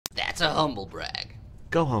That's a humble brag.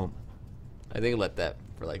 Go home. I think I let that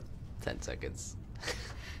for like 10 seconds.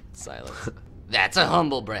 Silence. That's a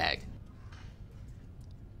humble brag.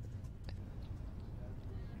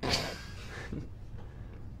 It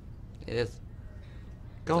is.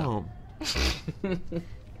 Go home.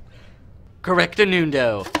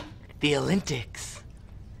 Correctamundo. The Olympics.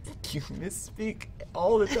 You misspeak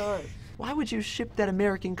all the time. Why would you ship that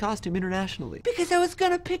American costume internationally? Because I was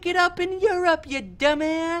gonna pick it up in Europe, you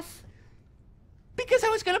dumbass. Because I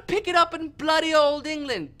was gonna pick it up in bloody old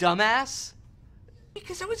England, dumbass.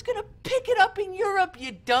 Because I was gonna pick it up in Europe,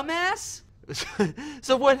 you dumbass.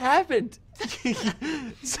 So what happened? Shit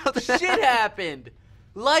happened.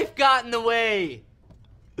 Life got in the way.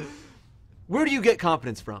 Where do you get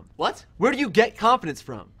confidence from? What? Where do you get confidence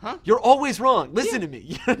from? Huh? You're always wrong. Listen to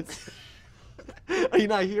me. Are you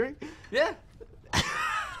not hearing? Yeah.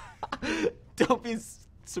 Don't be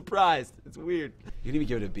surprised. It's weird. You can even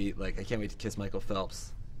give it a beat like, I can't wait to kiss Michael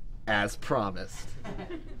Phelps. As promised.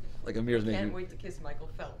 Like Amir's making... Can't wait to kiss Michael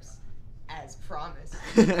Phelps. As promised.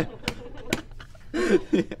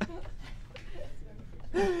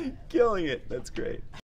 Killing it. That's great.